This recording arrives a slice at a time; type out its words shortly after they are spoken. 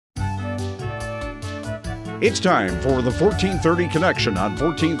It's time for the 1430 Connection on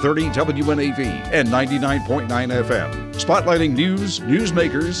 1430 WNAV and 99.9 FM, spotlighting news,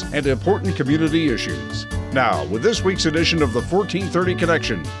 newsmakers, and important community issues. Now, with this week's edition of the 1430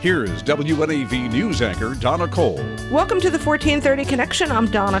 Connection, here is WNAV news anchor Donna Cole. Welcome to the 1430 Connection.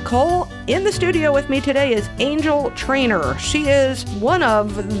 I'm Donna Cole. In the studio with me today is Angel Traynor. She is one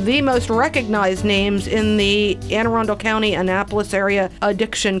of the most recognized names in the Anne Arundel County, Annapolis area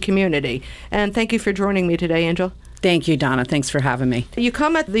addiction community. And thank you for joining me today, Angel. Thank you, Donna. Thanks for having me. You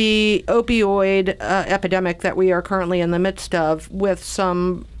come at the opioid epidemic that we are currently in the midst of with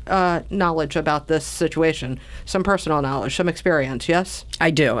some knowledge about this situation, some personal knowledge, some experience, yes? I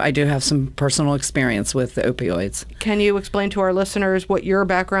do. I do have some personal experience with the opioids. Can you explain to our listeners what your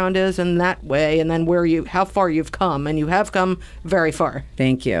background is in that way, and then how far you've come? And you have come very far.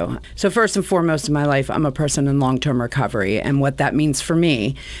 Thank you. So first and foremost in my life, I'm a person in long-term recovery, and what that means for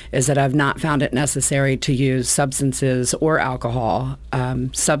me is that I've not found it necessary to use substances or alcohol,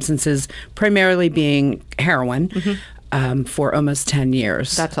 substances primarily being heroin. Mm-hmm. For almost 10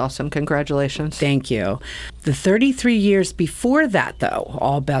 years. That's awesome. Congratulations. Thank you. The 33 years before that, though,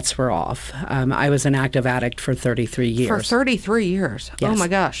 all bets were off. I was an active addict for 33 years. For 33 years? Yes. Oh, my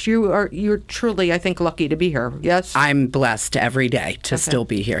gosh. You're truly, I think, lucky to be here, yes? I'm blessed every day to still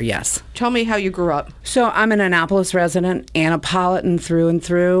be here, yes. Tell me how you grew up. So I'm an Annapolis resident, Annapolitan through and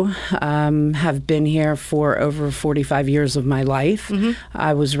through. Have been here for over 45 years of my life. Mm-hmm.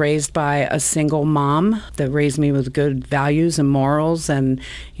 I was raised by a single mom that raised me with good values and morals, and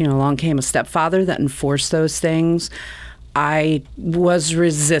along came a stepfather that enforced those things. I was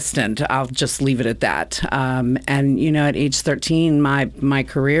resistant. I'll just leave it at that. And at age 13, my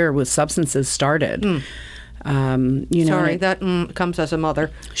career with substances started. Sorry, that comes as a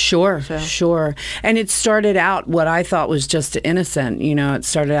mother. Sure. And it started out what I thought was just innocent. It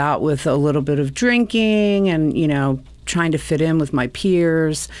started out with a little bit of drinking and trying to fit in with my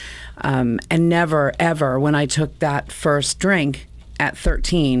peers. And never, ever, when I took that first drink at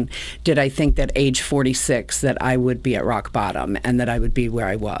 13, did I think that age 46 that I would be at rock bottom and that I would be where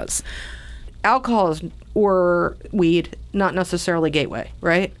I was. Alcohol or weed, not necessarily gateway,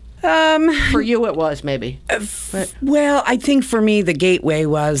 right? For you it was, maybe. Well, I think for me the gateway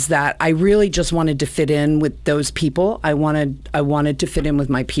was that I really just wanted to fit in with those people. I wanted to fit in with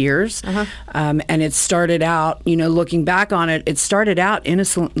my peers. Uh-huh. And it started out, looking back on it, it started out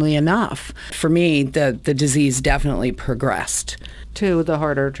innocently enough. For me, the disease definitely progressed. To the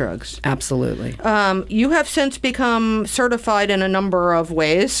harder drugs. Absolutely. You have since become certified in a number of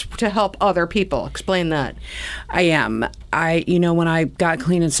ways to help other people. Explain that. I am. When I got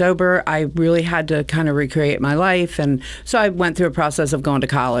clean and sober, I really had to kind of recreate my life. And so I went through a process of going to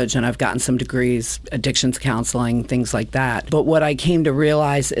college, and I've gotten some degrees, addictions counseling, things like that. But what I came to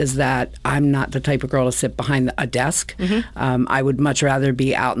realize is that I'm not the type of girl to sit behind a desk. Mm-hmm. I would much rather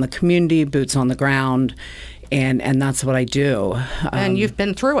be out in the community, boots on the ground. And that's what I do. And you've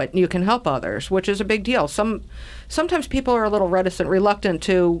been through it, and you can help others, which is a big deal. Sometimes people are a little reluctant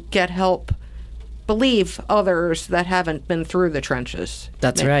to get help, believe others that haven't been through the trenches.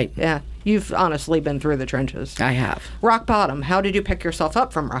 That's right. Yeah. You've honestly been through the trenches. I have. Rock bottom. How did you pick yourself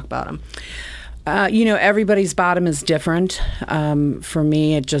up from rock bottom? Everybody's bottom is different. For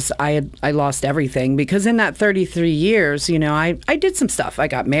me, I lost everything because in that 33 years, I did some stuff. I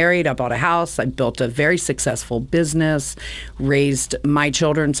got married, I bought a house, I built a very successful business, raised my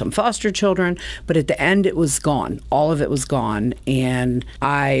children, some foster children, but at the end it was gone. All of it was gone. And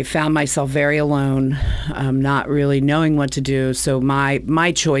I found myself very alone, not really knowing what to do. So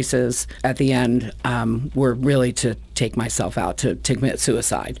my choices at the end were really to take myself out, to commit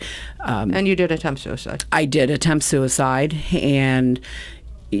suicide. And you did attempt suicide? I did attempt suicide, and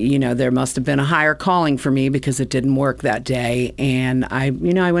there must have been a higher calling for me because it didn't work that day. And I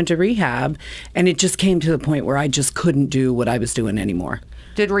went to rehab, and it just came to the point where I just couldn't do what I was doing anymore.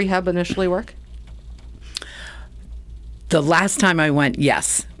 Did rehab initially work? The last time I went,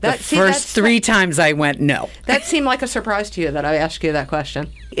 yes. The first 3 times I went, no. That seemed like a surprise to you that I asked you that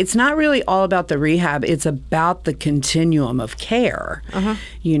question. It's not really all about the rehab. It's about the continuum of care. Uh-huh.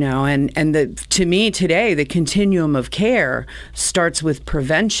 And to me today, the continuum of care starts with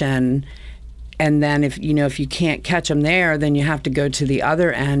prevention. And then if you can't catch them there, then you have to go to the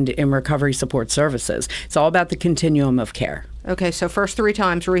other end in recovery support services. It's all about the continuum of care. Okay, so first 3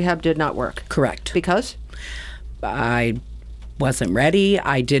 times rehab did not work. Correct. Because? I wasn't ready.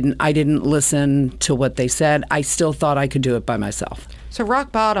 I didn't listen to what they said. I still thought I could do it by myself. So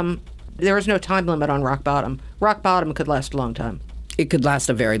rock bottom, there is no time limit on rock bottom. Rock bottom could last a long time. It could last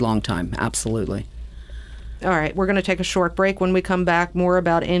a very long time, absolutely. All right, we're going to take a short break. When we come back, more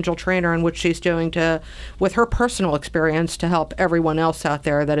about Angel Traynor and what she's doing with her personal experience to help everyone else out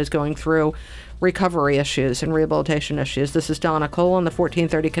there that is going through recovery issues and rehabilitation issues. This is Donna Cole on the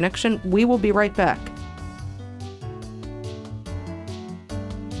 1430 Connection. We will be right back.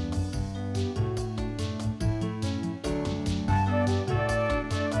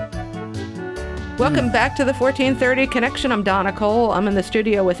 Welcome back to the 1430 Connection. I'm Donna Cole. I'm in the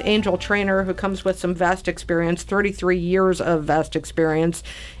studio with Angel Traynor, who comes with some vast experience, 33 years of vast experience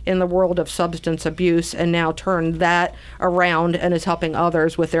in the world of substance abuse, and now turned that around and is helping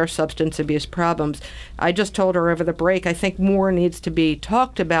others with their substance abuse problems. I just told her over the break, I think more needs to be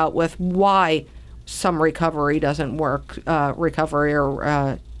talked about with why some recovery doesn't work, recovery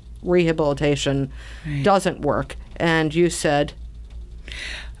or rehabilitation doesn't work. And you said...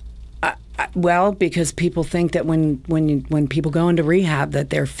 Well, because people think that when people go into rehab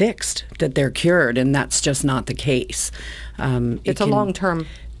that they're fixed, that they're cured, and that's just not the case. It's a long-term.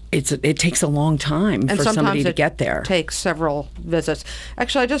 It takes a long time for somebody to get there. It takes several visits.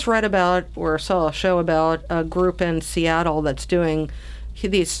 Actually, I just read about or saw a show about a group in Seattle that's doing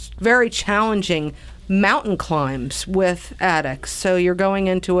these very challenging mountain climbs with addicts. So you're going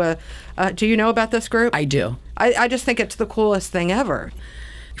into do you know about this group? I do. I just think it's the coolest thing ever.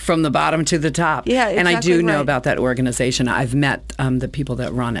 From the bottom to the top. Yeah, exactly. And I do know right. about that organization. I've met the people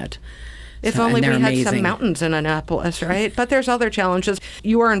that run it. If only we had amazing. some mountains in Annapolis, right? But there's other challenges.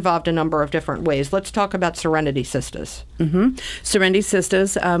 You are involved in a number of different ways. Let's talk about Serenity Sistas. Mm-hmm. Serenity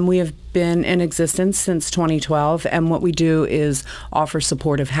Sistas, we have been in existence since 2012, and what we do is offer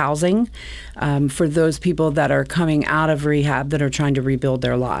supportive housing for those people that are coming out of rehab that are trying to rebuild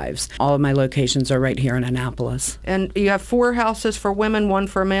their lives. All of my locations are right here in Annapolis. And you have 4 houses for women, 1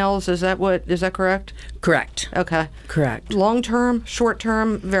 for males. Is that correct? Correct. Okay. Correct. Long-term,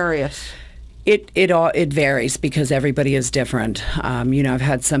 short-term, various? It varies because everybody is different. I've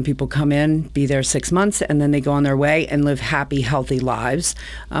had some people come in, be there 6 months, and then they go on their way and live happy, healthy lives.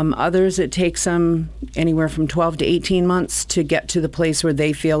 Others, it takes them anywhere from 12 to 18 months to get to the place where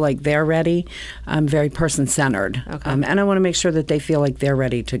they feel like they're ready. Very person-centered. Okay. And I want to make sure that they feel like they're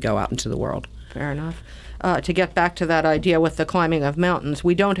ready to go out into the world. Fair enough. To get back to that idea with the climbing of mountains,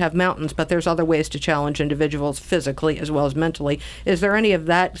 we don't have mountains, but there's other ways to challenge individuals physically as well as mentally. Is there any of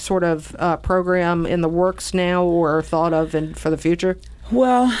that sort of program in the works now or thought of for the future?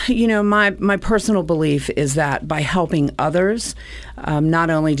 Well, my personal belief is that by helping others, not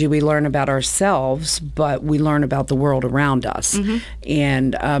only do we learn about ourselves, but we learn about the world around us.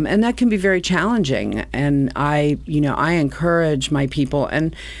 Mm-hmm. And that can be very challenging. And I encourage my people,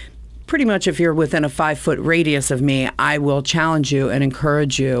 and pretty much if you're within a 5-foot radius of me, I will challenge you and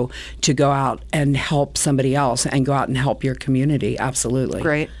encourage you to go out and help somebody else and go out and help your community. Absolutely.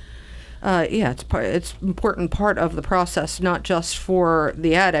 Great. It's an important part of the process, not just for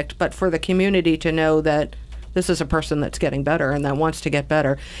the addict, but for the community to know that this is a person that's getting better and that wants to get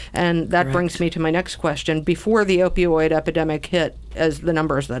better. And that Correct. brings me to my next question. Before the opioid epidemic hit as the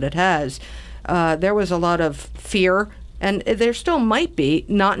numbers that it has, there was a lot of fear. And there still might be,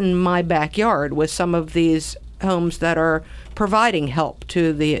 not in my backyard, with some of these homes that are providing help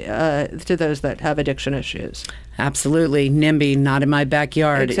to those that have addiction issues. Absolutely. NIMBY, not in my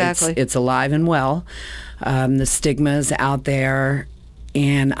backyard. Exactly. It's alive and well. The stigma's out there.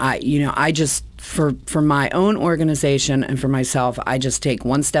 And I just, for my own organization and for myself, I just take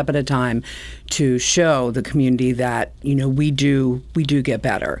one step at a time to show the community that, we do get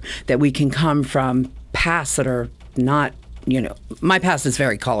better, that we can come from pasts that are not, my past is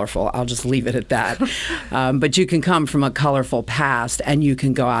very colorful. I'll just leave it at that. But you can come from a colorful past and you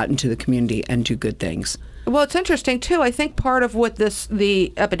can go out into the community and do good things. Well, it's interesting, too. I think part of what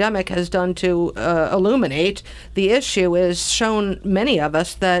the epidemic has done to illuminate the issue is shown many of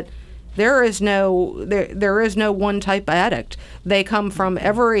us that there is no one type of addict. They come from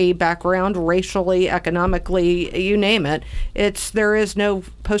every background, racially, economically, you name it. There is no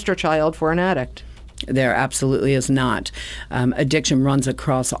poster child for an addict. There absolutely is not. Addiction runs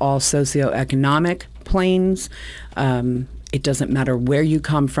across all socioeconomic planes. It doesn't matter where you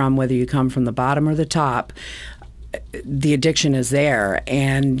come from, whether you come from the bottom or the top. The addiction is there,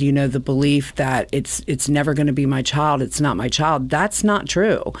 and the belief that it's never going to be my child, it's not my child. That's not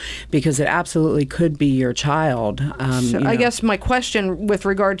true, because it absolutely could be your child. I guess my question with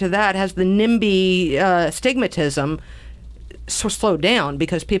regard to that, has the NIMBY stigmatism slowed down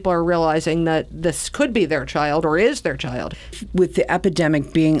because people are realizing that this could be their child or is their child. With the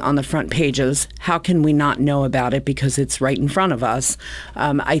epidemic being on the front pages, how can we not know about it because it's right in front of us?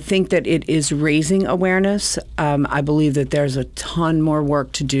 I think that it is raising awareness. I believe that there's a ton more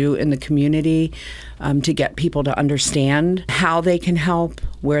work to do in the community to get people to understand how they can help,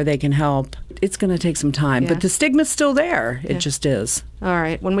 where they can help. It's going to take some time, but the stigma's still there. It just is. All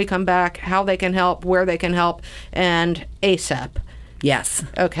right. When we come back, how they can help, where they can help, and ASAP. Yes.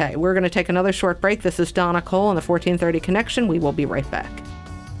 Okay. We're going to take another short break. This is Donna Cole on the 1430 Connection. We will be right back.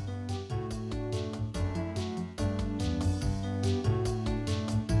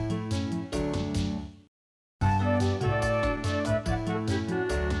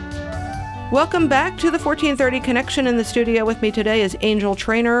 Welcome back to the 1430 Connection. In the studio with me today is Angel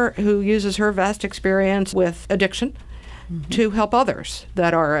Traynor, who uses her vast experience with addiction to help others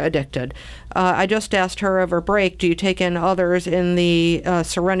that are addicted. I just asked her over break, do you take in others in the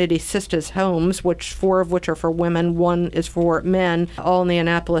Serenity Sistas homes, which 4 of which are for women, 1 is for men, all in the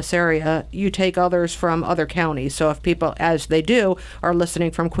Annapolis area. You take others from other counties. So if people, as they do, are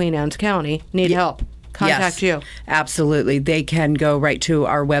listening from Queen Anne's County, need help, contact you. Absolutely. They can go right to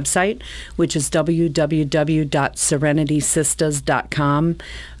our website, which is www.serenitysistas.com.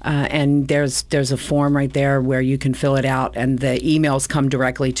 And there's a form right there where you can fill it out, and the emails come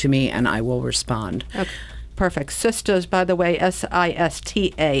directly to me, and I will respond. Okay. Perfect. Sistas, by the way,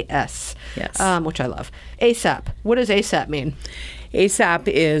 SISTAS. Yes. Which I love. ASAP. What does ASAP mean? ASAP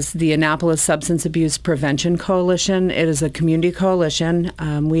is the Annapolis Substance Abuse Prevention Coalition. It is a community coalition.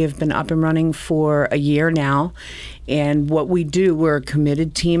 We have been up and running for a year now. And what we do, we're a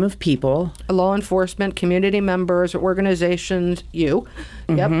committed team of people. Law enforcement, community members, organizations, you.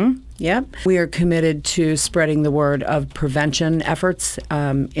 Yep. Yep. We are committed to spreading the word of prevention efforts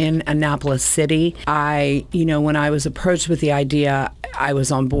in Annapolis City. When I was approached with the idea, I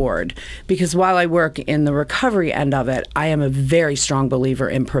was on board because while I work in the recovery end of it, I am a very strong believer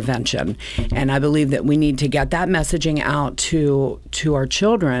in prevention. And I believe that we need to get that messaging out to our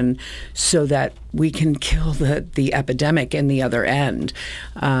children so that we can kill the epidemic in the other end.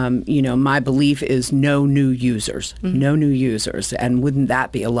 My belief is no new users, no new users. And wouldn't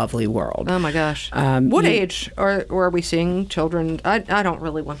that be a lovely world? Oh my gosh. What age are we seeing children? I don't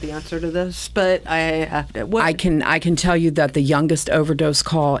really want the answer to this, but I have to. I can tell you that the youngest overdose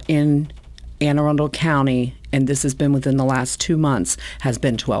call in Anne Arundel County, and this has been within the last 2 months, has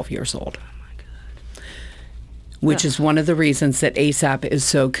been 12 years old. Which is one of the reasons that ASAP is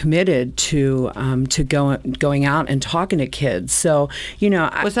so committed to going out and talking to kids. So,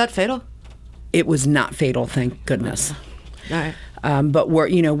 was that fatal? It was not fatal, thank goodness. All right. But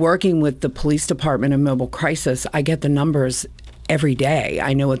working with the police department and mobile crisis, I get the numbers every day.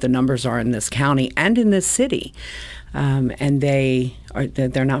 I know what the numbers are in this county and in this city, and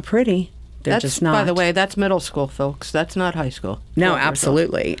they're not pretty. They're just not. By the way, that's middle school, folks. That's not high school. No,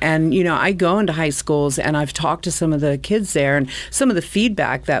 absolutely. And, I go into high schools and I've talked to some of the kids there, and some of the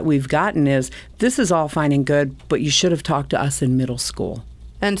feedback that we've gotten is, this is all fine and good, but you should have talked to us in middle school.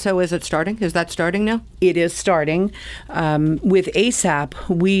 And so is it starting? Is that starting now? It is starting. With ASAP,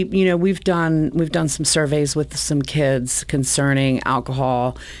 we've done some surveys with some kids concerning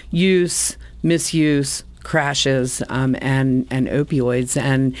alcohol use, misuse, crashes, and opioids,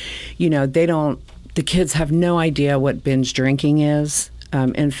 and the kids have no idea what binge drinking is.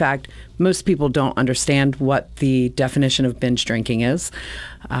 In fact, most people don't understand what the definition of binge drinking is.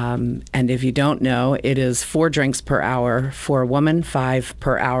 And if you don't know, it is 4 drinks per hour for a woman, 5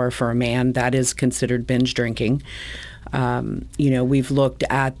 per hour for a man. That is considered binge drinking. We've looked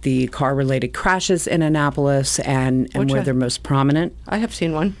at the car-related crashes in Annapolis and where they're most prominent. I have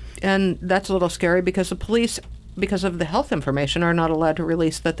seen one. And that's a little scary because the police, because of the health information, are not allowed to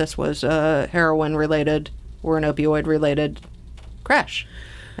release that this was a heroin-related or an opioid-related crash.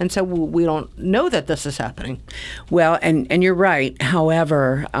 And so we don't know that this is happening. Well, and you're right.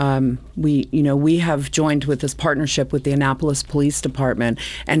 However, we have joined with this partnership with the Annapolis Police Department,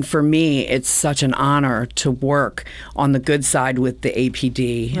 and for me, it's such an honor to work on the good side with the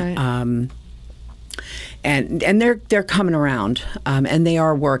APD. Right. And they're coming around, and they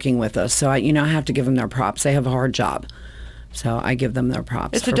are working with us. So I have to give them their props. They have a hard job, so I give them their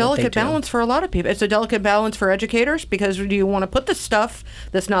props. It's a delicate balance for a lot of people. It's a delicate balance for educators, because do you want to put this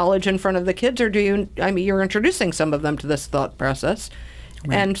knowledge in front of the kids, or do you? You're introducing some of them to this thought process,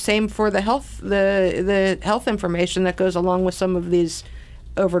 right. And same for the health information that goes along with some of these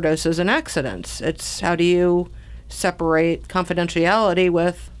overdoses and accidents. It's how do you separate confidentiality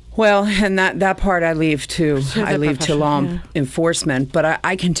with Well, and that part I leave to law enforcement. But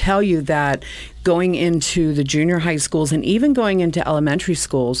I can tell you that going into the junior high schools and even going into elementary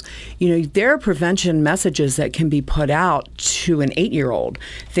schools, there are prevention messages that can be put out to an 8-year-old.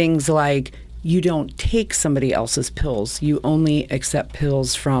 Things like, you don't take somebody else's pills. You only accept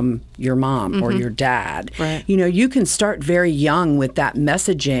pills from your mom or your dad. Right. You can start very young with that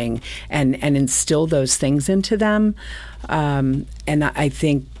messaging and instill those things into them. And I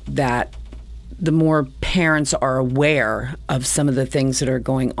think that the more parents are aware of some of the things that are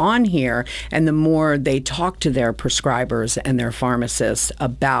going on here, and the more they talk to their prescribers and their pharmacists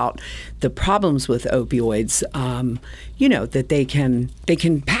about the problems with opioids, that they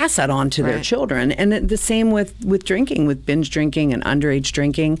can pass that on to their children. And the same with drinking, with binge drinking and underage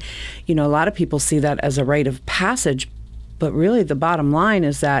drinking. A lot of people see that as a rite of passage, but really the bottom line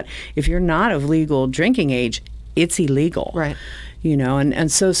is that if you're not of legal drinking age, it's illegal. Right.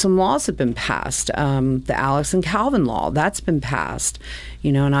 And so some laws have been passed. The Alex and Calvin law, that's been passed.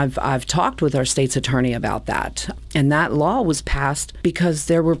 And I've talked with our state's attorney about that. And that law was passed because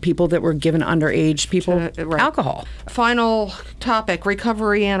there were people that were giving underage people alcohol. Final topic,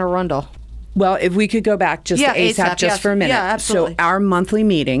 Recovery Anne Arundel. Well, if we could go back just to ASAP just for a minute. Yeah, absolutely. So our monthly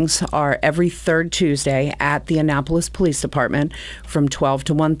meetings are every third Tuesday at the Annapolis Police Department from 12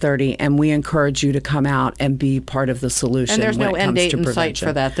 to 1:30, and we encourage you to come out and be part of the solution. And there's when no it end comes date to in sight prevention.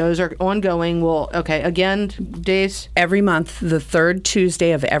 for that. Those are ongoing. Again, days? Every month, the third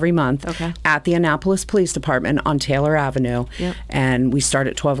Tuesday of every month at the Annapolis Police Department on Taylor Avenue. Yep. And we start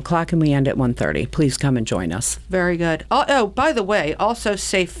at 12 o'clock and we end at 1:30. Please come and join us. Very good. Oh, by the way, also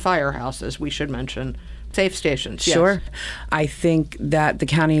safe firehouses, we should mention. Safe stations, yes. Sure. I think that the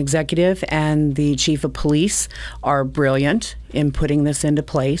county executive and the chief of police are brilliant in putting this into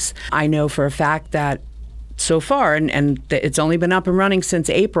place. I know for a fact that so far, and it's only been up and running since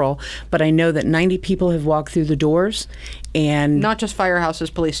April, but I know that 90 people have walked through the doors. And not just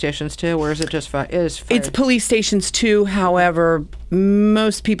firehouses, police stations too, or is it just It's police stations too. However,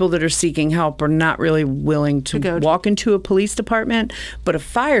 most people that are seeking help are not really willing to walk into a police department, but a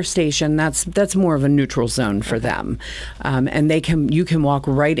fire station, that's more of a neutral zone for them. And you can walk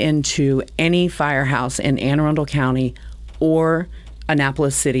right into any firehouse in Anne Arundel County or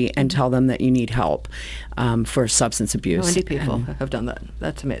Annapolis City and tell them that you need help for substance abuse. 90 people have done that.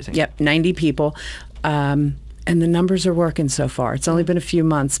 That's amazing. Yep, 90 people. And the numbers are working so far. It's only been a few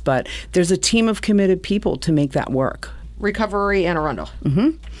months, but there's a team of committed people to make that work. Recovery Anne Arundel.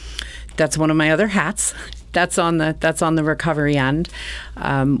 That's one of my other hats. That's on the recovery end.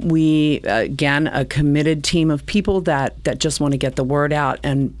 We, again, a committed team of people that just want to get the word out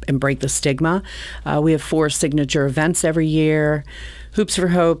and break the stigma. We have 4 signature events every year. Hoops for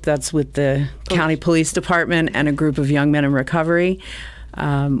Hope, that's with the County Police Department and a group of young men in recovery.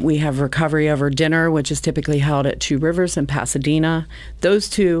 We have Recovery Over Dinner, which is typically held at Two Rivers in Pasadena. Those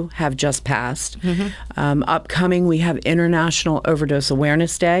 2 have just passed. Upcoming, we have International Overdose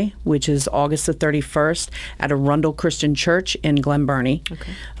Awareness Day, which is August the 31st at Arundel Christian Church in Glen Burnie.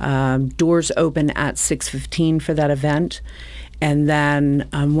 Doors open at 6:15 for that event. And then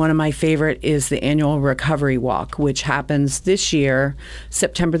one of my favorite is the annual Recovery Walk, which happens this year,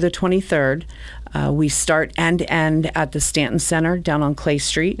 September the 23rd. We start end-to-end at the Stanton Center down on Clay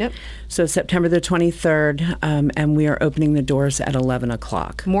Street. Yep. So September the 23rd, and we are opening the doors at 11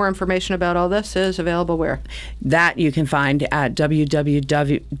 o'clock. More information about all this is available where? That you can find at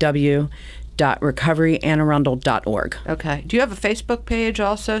www.recoveryanarundel.org. Okay. Do you have a Facebook page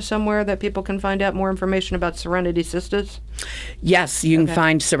also somewhere that people can find out more information about Serenity Sistas? Yes, you can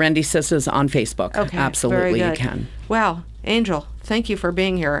find Serenity Sistas on Facebook. Okay. Absolutely, Very good. you can. Wow. Angel, thank you for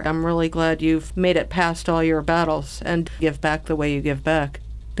being here. I'm really glad you've made it past all your battles and give back the way you give back.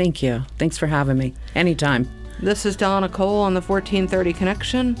 Thank you. Thanks for having me. Anytime. This is Donna Cole on the 1430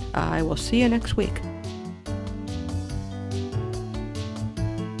 Connection. I will see you next week.